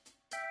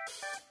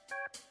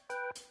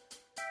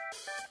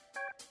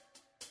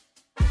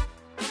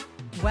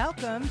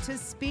Welcome to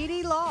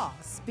Speedy Law.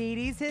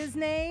 Speedy's his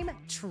name,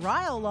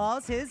 trial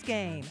law's his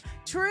game.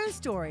 True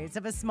stories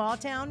of a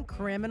small-town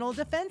criminal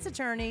defense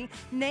attorney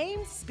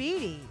named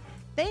Speedy.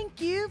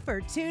 Thank you for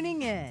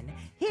tuning in.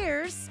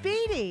 Here's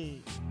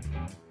Speedy.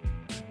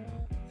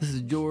 This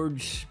is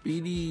George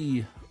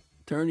Speedy,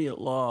 attorney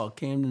at law,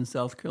 Camden,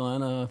 South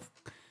Carolina,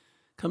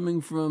 coming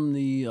from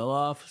the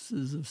law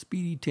offices of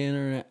Speedy,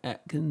 Tanner,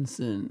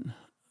 Atkinson.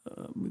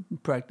 We've been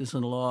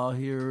practicing law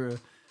here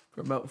for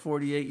about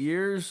 48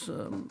 years.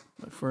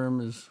 My firm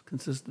is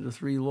consisted of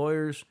 3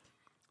 lawyers.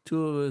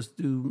 2 of us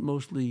do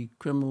mostly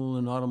criminal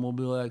and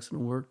automobile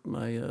accident work.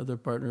 My other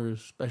partner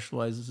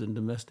specializes in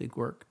domestic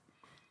work.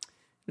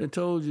 And I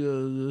told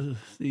you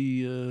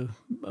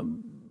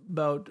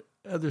about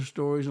other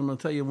stories. I'm going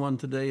to tell you one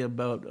today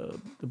about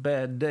the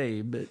bad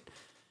day, but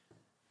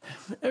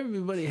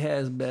everybody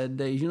has bad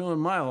days. You know, in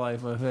my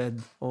life, I've had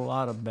a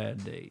lot of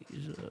bad days.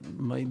 It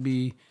might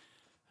be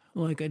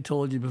like I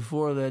told you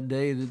before that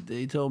day that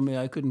they told me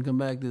I couldn't come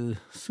back to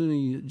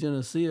SUNY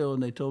Geneseo,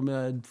 and they told me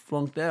I had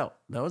flunked out.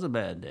 That was a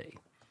bad day.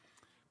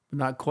 But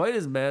not quite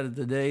as bad as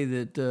the day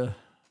that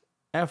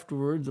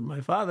afterwards that my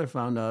father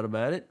found out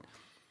about it.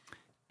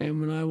 And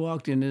when I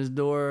walked in his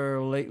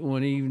door late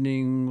one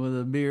evening with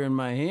a beer in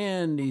my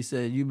hand, he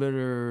said, "You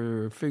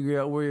better figure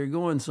out where you're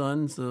going,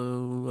 son.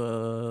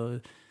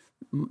 So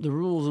the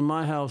rules in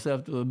my house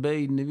have to be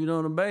obeyed, and if you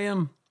don't obey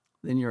them,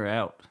 then you're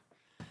out."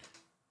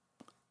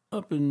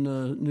 Up in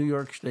New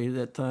York State at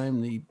that time,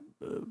 the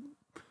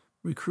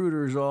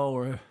recruiters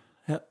all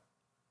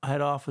had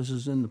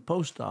offices in the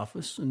post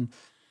office, and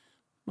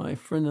my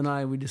friend and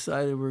I, we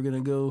decided we were going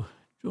to go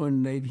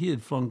join the Navy. He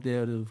had flunked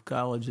out of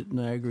college at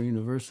Niagara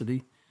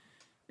University,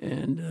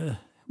 and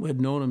we had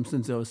known him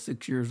since I was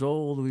 6 years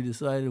old. We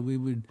decided we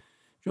would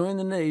join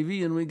the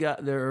Navy, and we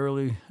got there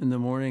early in the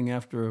morning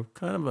after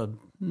kind of a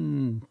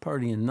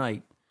partying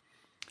night.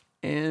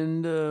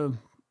 And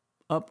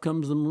up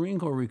comes the Marine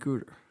Corps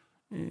recruiter.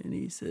 And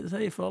he says,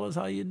 "Hey, fellas,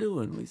 how you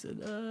doing?" We said,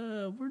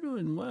 "We're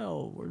doing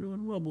well. We're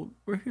doing well, but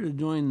we're here to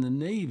join the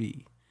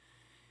Navy."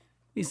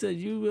 He said,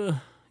 You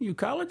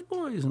college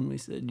boys?" And we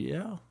said,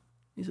 "Yeah."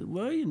 He said,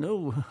 "Well, you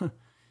know,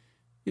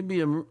 join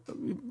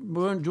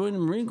the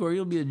Marine Corps,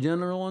 you'll be a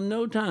general in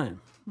no time."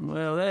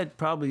 Well, that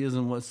probably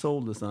isn't what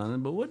sold us on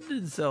it, but what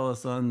did sell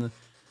us on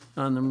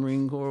the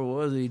Marine Corps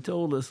was he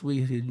told us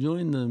we could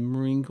join the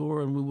Marine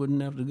Corps and we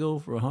wouldn't have to go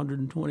for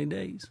 120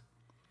 days.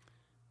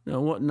 Now,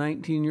 what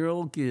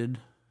 19-year-old kid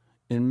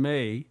in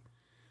May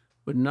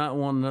would not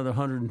want another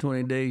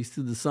 120 days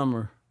through the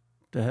summer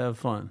to have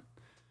fun?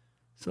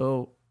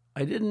 So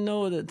I didn't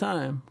know at the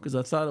time because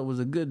I thought it was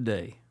a good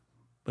day,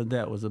 but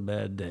that was a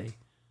bad day.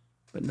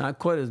 But not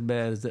quite as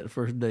bad as that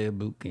first day of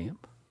boot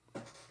camp.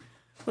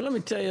 But let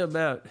me tell you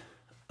about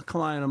a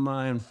client of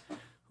mine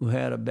who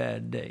had a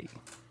bad day.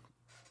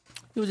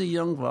 He was a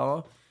young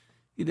fellow.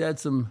 He'd had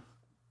some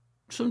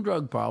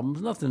drug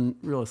problems, nothing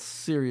real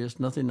serious,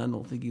 nothing I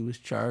don't think he was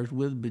charged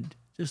with, but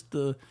just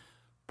the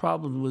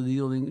problems with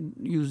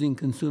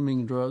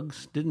consuming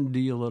drugs, didn't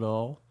deal at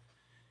all.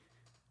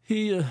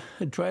 He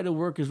had tried to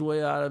work his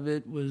way out of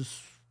it,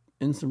 was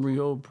in some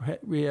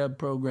rehab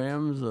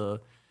programs.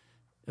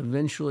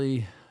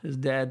 Eventually, his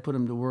dad put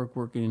him to work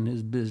working in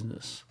his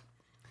business.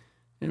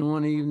 And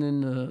one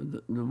evening,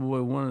 the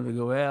boy wanted to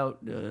go out.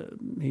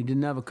 He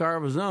didn't have a car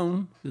of his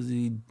own because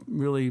he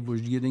really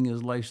was getting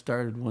his life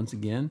started once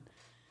again.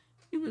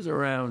 He was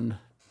around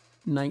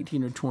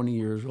 19 or 20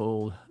 years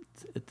old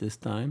at this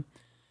time,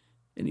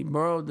 and he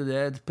borrowed the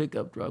dad's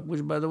pickup truck,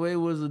 which, by the way,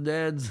 was the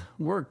dad's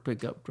work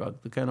pickup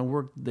truck. The kind of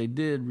work that they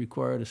did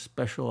required a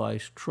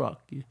specialized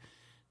truck,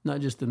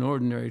 not just an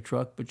ordinary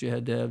truck, but you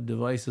had to have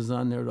devices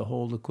on there to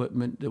hold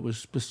equipment that was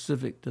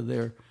specific to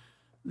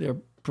their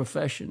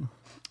profession.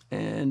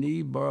 And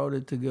he borrowed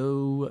it to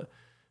go,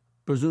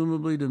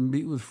 presumably to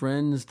meet with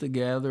friends, to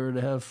gather,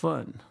 to have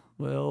fun.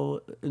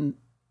 Well, in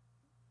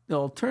the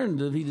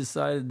alternative, he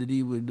decided that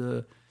he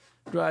would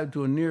drive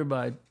to a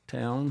nearby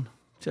town,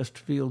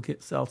 Chesterfield,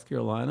 South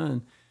Carolina,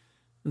 and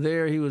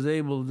there he was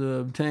able to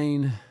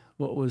obtain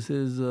what was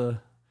his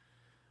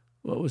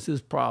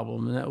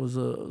problem, and that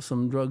was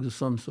some drugs of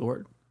some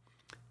sort.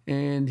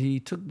 And he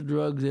took the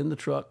drugs in the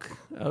truck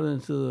out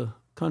into the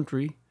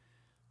country,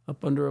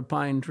 up under a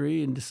pine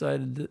tree, and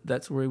decided that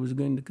that's where he was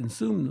going to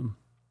consume them.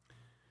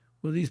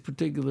 Well, these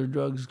particular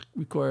drugs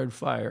required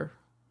fire.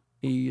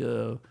 He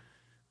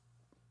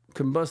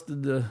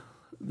combusted the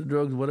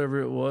drugs, whatever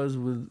it was,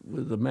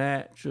 with a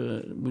match.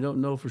 We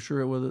don't know for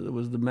sure whether it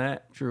was the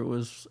match or it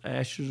was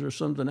ashes or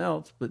something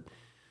else, but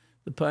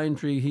the pine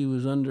tree he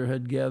was under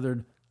had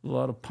gathered a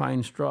lot of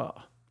pine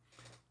straw.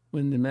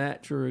 When the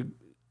match or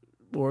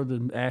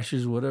the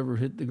ashes, whatever,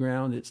 hit the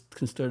ground, it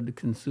started to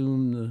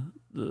consume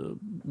the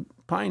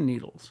pine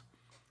needles.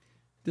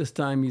 This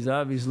time he's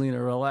obviously in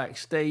a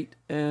relaxed state,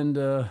 and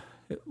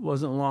it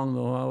wasn't long,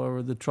 though,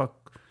 however, the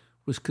truck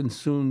was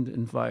consumed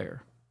in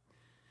fire.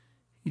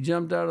 He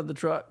jumped out of the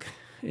truck,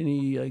 and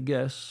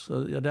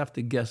I'd have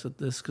to guess at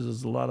this because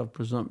there's a lot of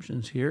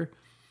presumptions here.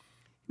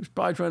 He was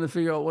probably trying to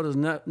figure out what his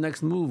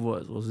next move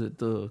was. Was it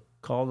to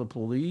call the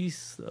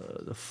police,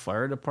 the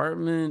fire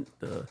department?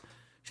 Should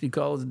he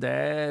call his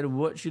dad?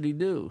 What should he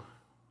do?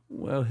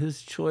 Well,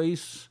 his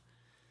choice,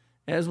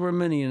 as were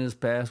many in his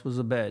past, was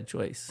a bad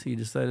choice. He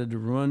decided to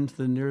run to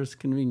the nearest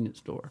convenience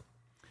store.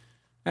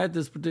 At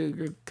this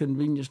particular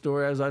convenience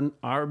store, as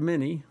are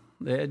many,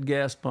 they had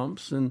gas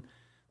pumps, and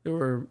there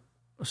were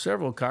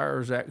several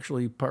cars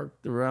actually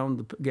parked around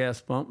the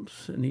gas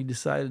pumps, and he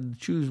decided to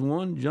choose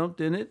one, jumped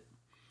in it,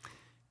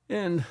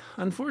 and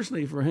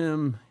unfortunately for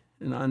him,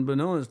 and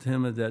unbeknownst to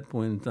him at that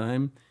point in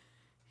time,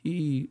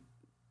 he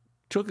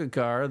took a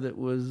car that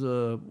was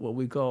what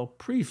we call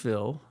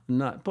pre-fill,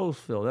 not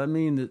post-fill. That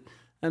means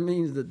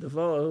that the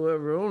fellow,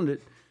 whoever owned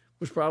it,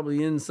 was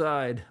probably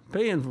inside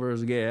paying for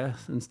his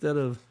gas instead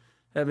of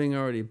having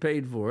already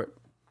paid for it.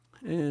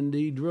 And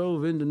he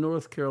drove into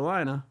North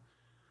Carolina,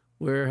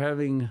 where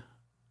having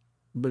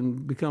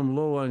become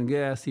low on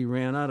gas, he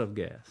ran out of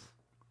gas.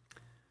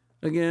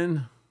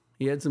 Again,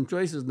 he had some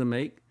choices to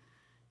make.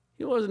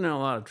 He wasn't in a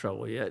lot of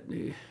trouble yet.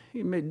 He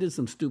did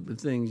some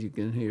stupid things, you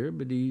can hear,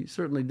 but he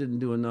certainly didn't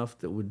do enough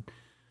that would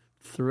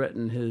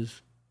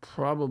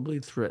probably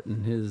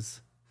threaten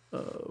his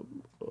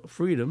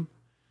freedom.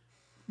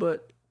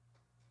 But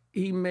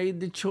he made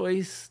the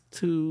choice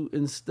to,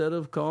 instead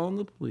of calling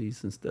the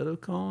police, instead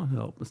of calling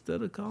help,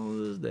 instead of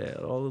calling his dad,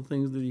 all the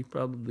things that he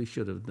probably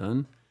should have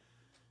done,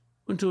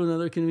 went to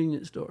another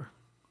convenience store.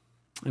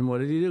 And what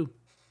did he do?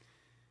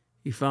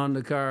 He found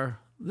a car,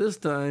 this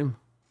time,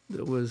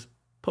 that was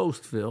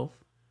post-fill,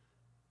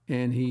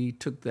 and he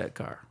took that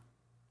car.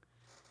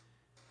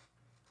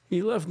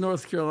 He left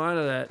North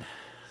Carolina that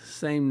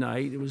same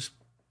night. It was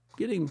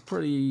getting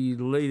pretty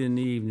late in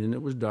the evening.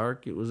 It was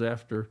dark. It was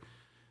after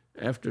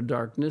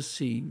darkness.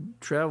 He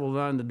traveled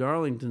on to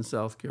Darlington,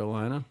 South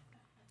Carolina,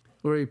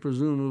 where he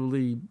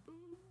presumably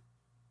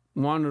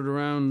wandered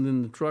around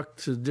in the truck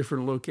to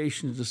different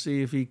locations to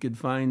see if he could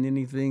find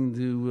anything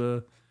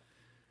to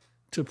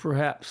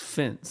perhaps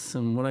fence.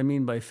 And what I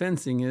mean by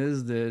fencing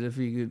is that if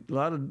he could, a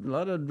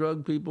lot of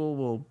drug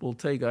people will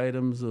take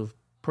items of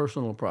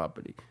personal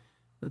property.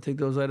 They'll take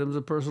those items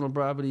of personal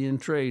property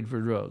and trade for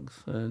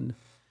drugs. And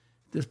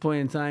at this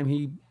point in time,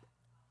 he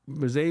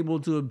was able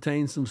to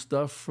obtain some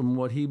stuff from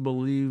what he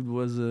believed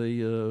was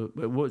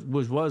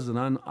was an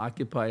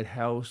unoccupied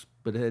house,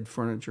 but it had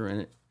furniture in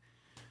it.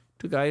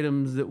 Took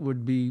items that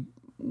would be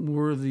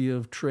worthy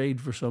of trade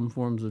for some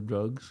forms of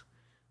drugs.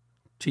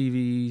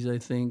 TVs, I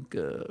think,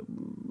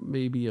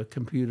 maybe a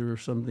computer or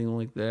something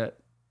like that.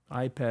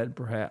 iPad,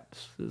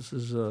 perhaps. This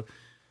is a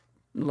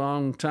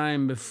long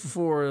time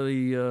before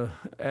the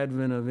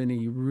advent of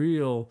any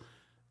real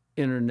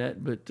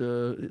internet, but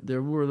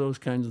there were those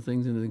kinds of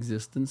things in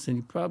existence, and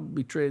he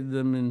probably traded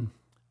them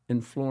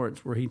in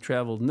Florence, where he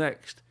traveled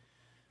next,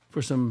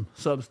 for some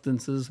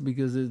substances,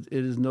 because it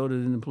is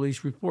noted in the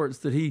police reports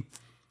that he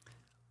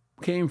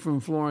came from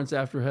Florence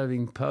after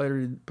having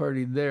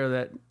partied there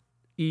that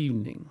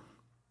evening.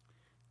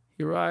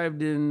 He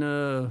arrived in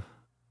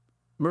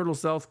Myrtle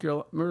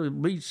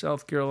Beach,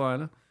 South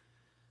Carolina,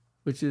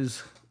 which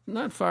is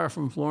not far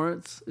from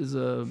Florence, is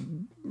a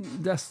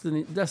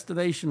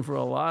destination for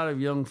a lot of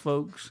young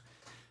folks.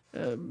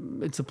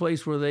 It's a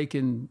place where they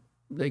can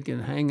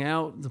hang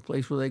out. It's a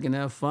place where they can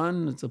have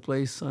fun. It's a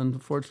place,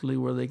 unfortunately,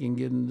 where they can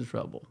get into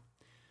trouble.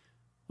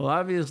 Well,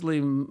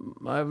 obviously,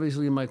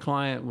 my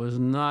client was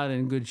not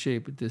in good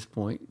shape at this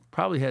point.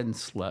 Probably hadn't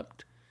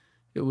slept.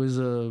 It was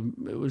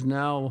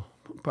now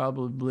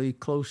probably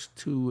close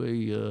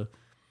to a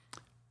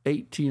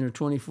 18 or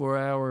 24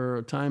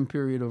 hour time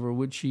period over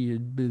which he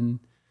had been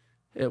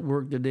at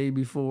work the day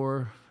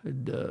before,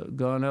 had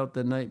gone out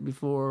the night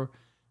before,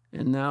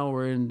 and now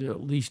we're into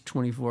at least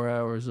 24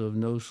 hours of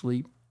no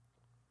sleep.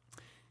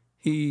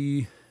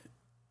 He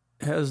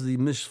has the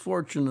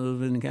misfortune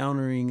of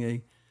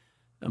encountering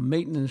a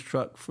maintenance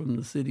truck from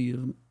the city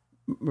of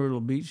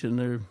Myrtle Beach,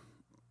 and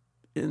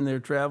in their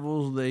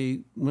travels,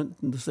 they went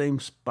to the same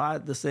spot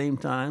at the same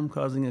time,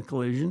 causing a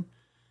collision.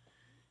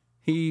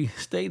 He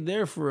stayed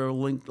there for a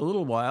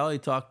little while. He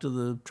tried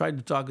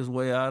to talk his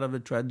way out of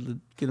it, tried to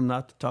get him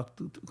not to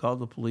call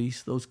the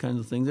police, those kinds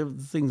of things, the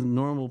things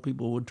normal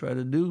people would try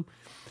to do.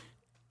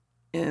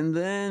 And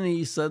then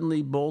he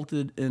suddenly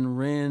bolted and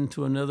ran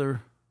to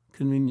another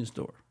convenience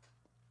store.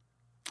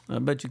 I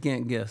bet you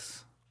can't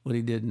guess what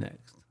he did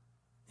next.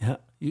 Yeah,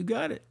 you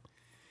got it.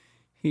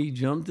 He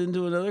jumped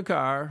into another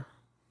car,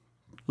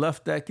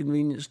 left that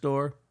convenience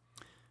store,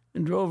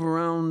 and drove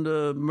around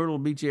the Myrtle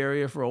Beach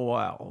area for a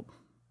while.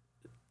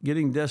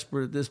 Getting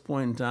desperate at this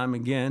point in time,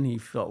 again, he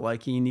felt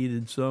like he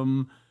needed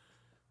some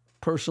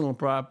personal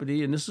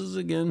property. And this is,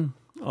 again,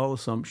 all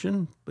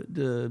assumption, but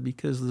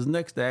because his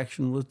next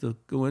action was to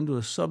go into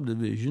a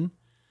subdivision,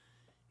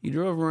 he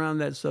drove around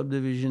that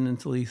subdivision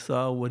until he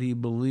saw what he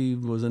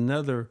believed was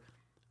another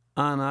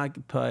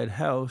unoccupied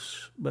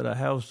house, but a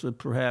house that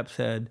perhaps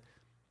had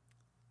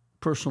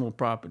personal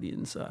property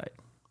inside.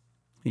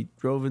 He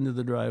drove into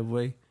the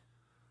driveway,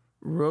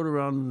 rode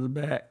around to the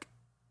back,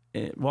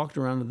 and walked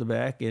around to the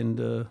back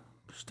and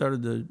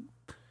started to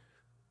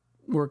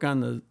work on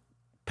the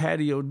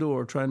patio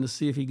door, trying to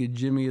see if he could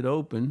jimmy it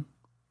open.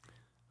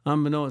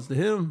 Unbeknownst to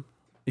him,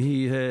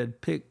 he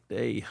had picked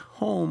a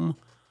home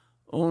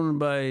owned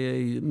by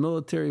a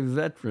military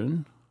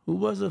veteran who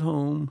was at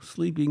home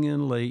sleeping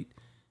in late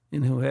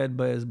and who had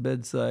by his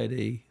bedside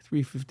a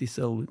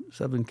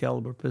 .357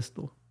 caliber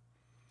pistol.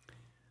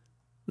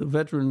 The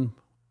veteran,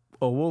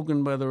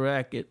 awoken by the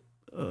racket,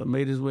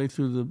 made his way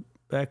through the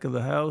back of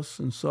the house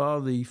and saw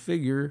the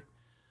figure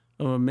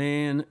of a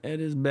man at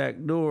his back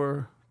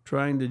door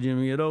trying to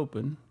jimmy it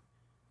open.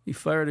 He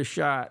fired a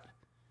shot,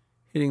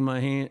 hitting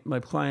my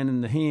client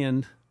in the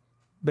hand,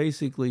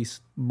 basically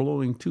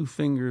blowing 2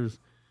 fingers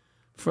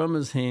from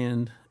his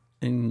hand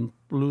and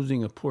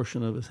losing a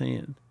portion of his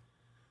hand.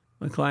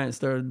 My client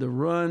started to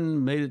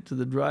run, made it to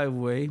the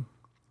driveway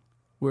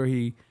where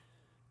he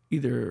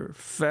either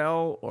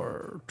fell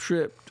or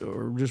tripped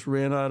or just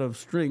ran out of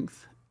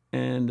strength.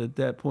 And at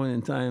that point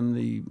in time,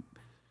 the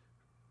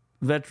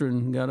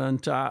veteran got on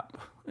top.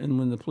 And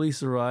when the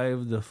police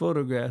arrived, the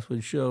photographs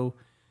would show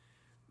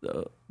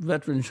the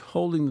veteran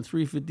holding the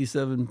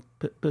 .357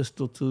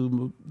 pistol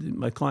to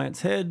my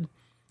client's head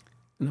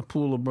and a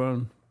pool of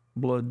brown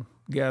blood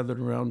gathered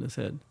around his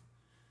head.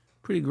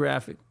 Pretty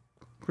graphic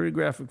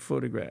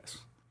photographs.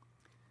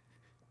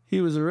 He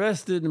was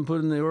arrested and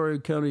put in the Horry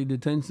County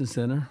Detention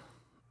Center.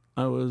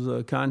 I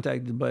was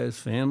contacted by his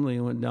family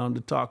and went down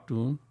to talk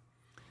to him.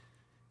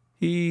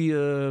 He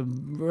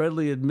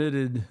readily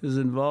admitted his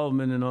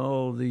involvement in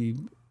all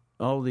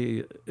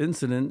the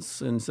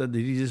incidents and said that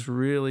he just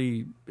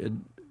really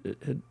had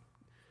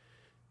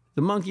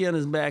the monkey on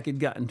his back had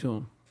gotten to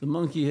him. The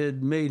monkey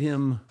had made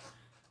him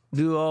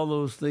do all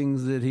those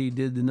things that he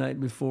did the night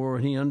before,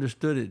 and he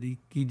understood it.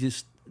 He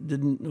just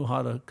didn't know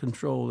how to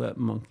control that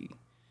monkey.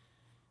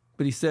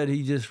 But he said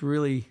he just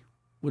really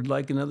would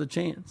like another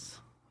chance.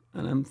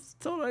 And I'm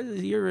told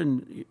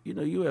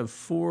you have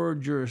 4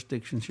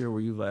 jurisdictions here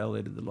where you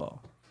violated the law.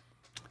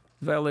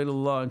 You violated the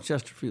law in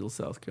Chesterfield,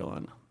 South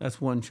Carolina.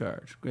 That's one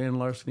charge, grand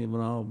larceny of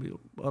an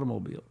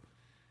automobile.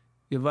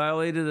 You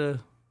violated a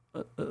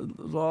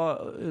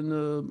law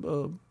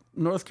in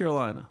North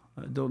Carolina.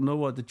 I don't know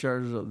what the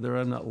charges are there.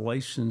 I'm not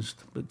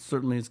licensed, but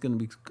certainly it's going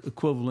to be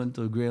equivalent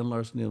to a grand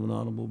larceny of an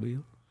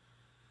automobile.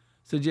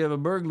 Said you have a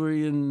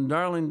burglary in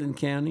Darlington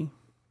County,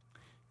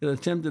 an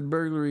attempted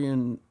burglary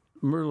in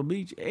Myrtle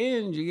Beach,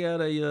 and you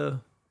got a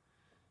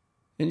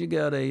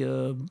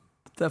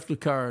theft of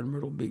car in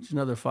Myrtle Beach.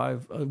 Another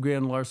 5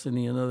 grand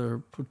larceny, another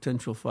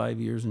potential 5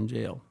 years in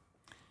jail.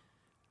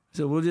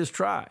 So we'll just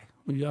try.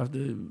 You have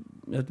to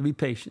be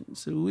patient.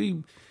 So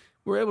we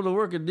were able to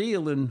work a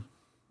deal in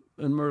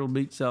Myrtle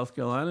Beach, South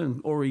Carolina,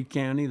 in Horry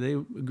County. They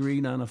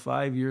agreed on a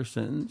 5-year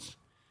sentence,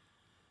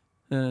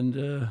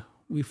 and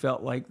we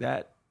felt like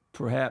that.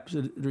 Perhaps,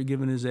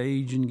 given his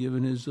age and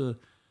given his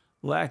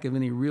lack of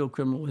any real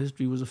criminal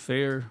history, was a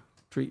fair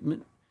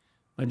treatment.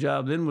 My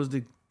job then was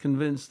to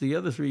convince the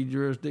other 3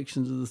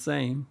 jurisdictions of the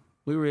same.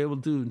 We were able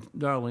to in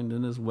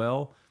Darlington as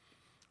well.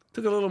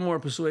 Took a little more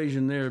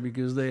persuasion there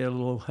because they had a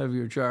little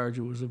heavier charge.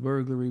 It was a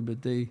burglary,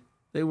 but they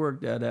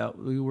worked that out.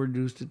 We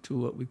reduced it to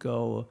what we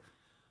call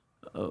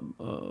a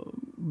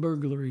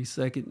burglary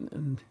second,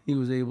 and he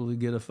was able to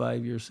get a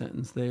 5-year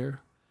sentence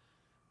there.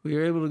 We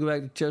were able to go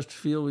back to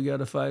Chesterfield. We got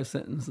a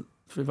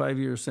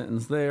 5-year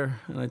sentence there.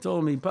 And I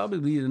told him he'd probably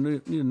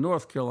need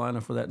North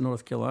Carolina for that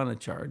North Carolina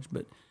charge,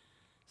 but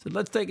I said,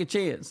 let's take a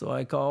chance. So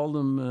I called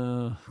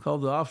the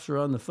officer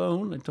on the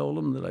phone. I told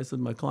him that I said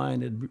my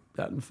client had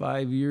gotten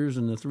 5 years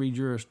in the 3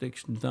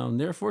 jurisdictions down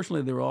there.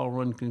 Fortunately, they were all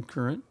run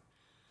concurrent.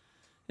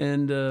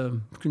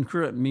 And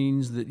concurrent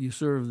means that you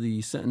serve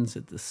the sentence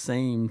at the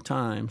same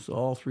time. So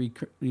all 3,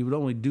 you would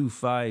only do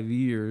 5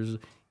 years,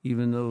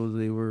 even though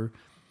they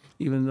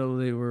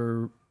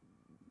were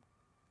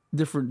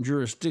different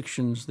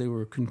jurisdictions. They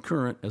were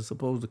concurrent as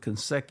opposed to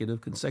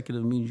consecutive.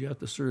 Consecutive means you have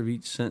to serve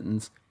each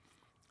sentence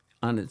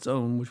on its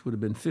own, which would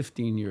have been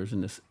 15 years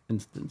in this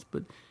instance.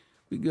 But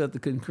we got the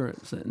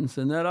concurrent sentence.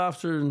 And that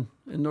officer in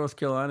North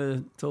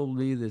Carolina told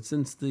me that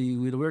since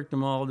we'd worked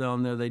them all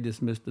down there, they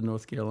dismissed the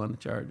North Carolina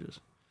charges.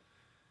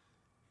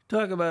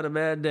 Talk about a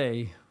bad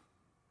day,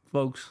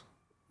 folks.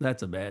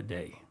 That's a bad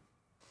day.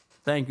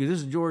 Thank you. This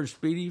is George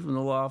Speedy from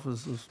the law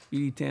office of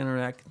Speedy Tanner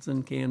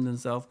Atkinson, Camden,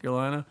 South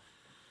Carolina,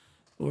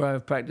 where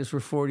I've practiced for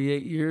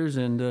 48 years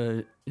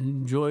and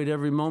enjoyed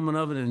every moment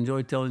of it and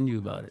enjoyed telling you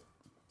about it.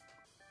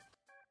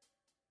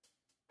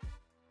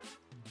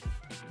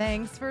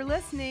 Thanks for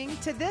listening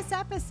to this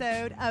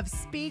episode of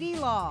Speedy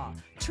Law,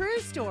 true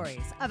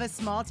stories of a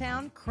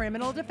small-town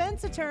criminal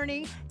defense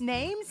attorney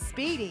named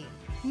Speedy.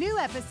 New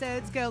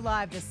episodes go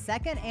live the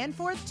second and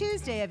fourth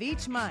Tuesday of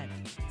each month.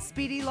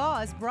 Speedy Law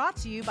is brought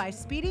to you by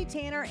Speedy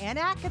Tanner and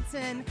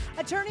Atkinson,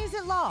 attorneys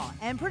at law,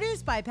 and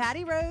produced by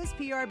Patty Rose,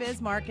 PR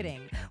Biz Marketing.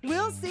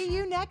 We'll see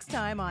you next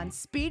time on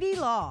Speedy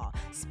Law.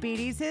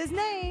 Speedy's his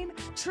name,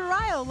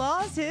 trial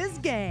law's his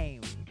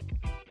game.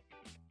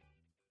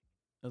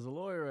 As a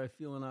lawyer, I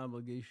feel an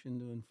obligation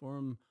to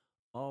inform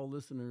all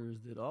listeners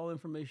that all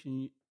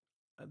information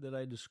that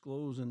I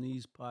disclose in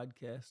these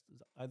podcasts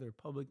is either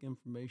public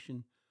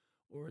information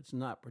or it's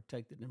not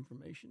protected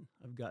information.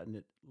 I've gotten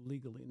it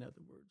legally, in other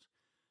words.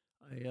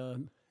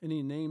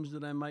 Any names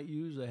that I might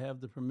use, I have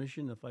the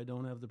permission. If I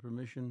don't have the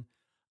permission,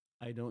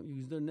 I don't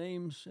use their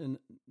names, and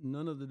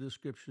none of the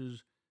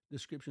descriptions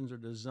are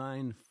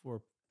designed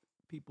for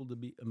people to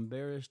be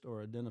embarrassed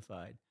or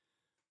identified.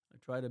 I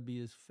try to be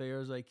as fair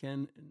as I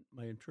can in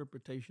my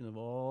interpretation of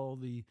all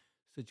the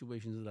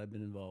situations that I've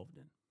been involved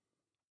in.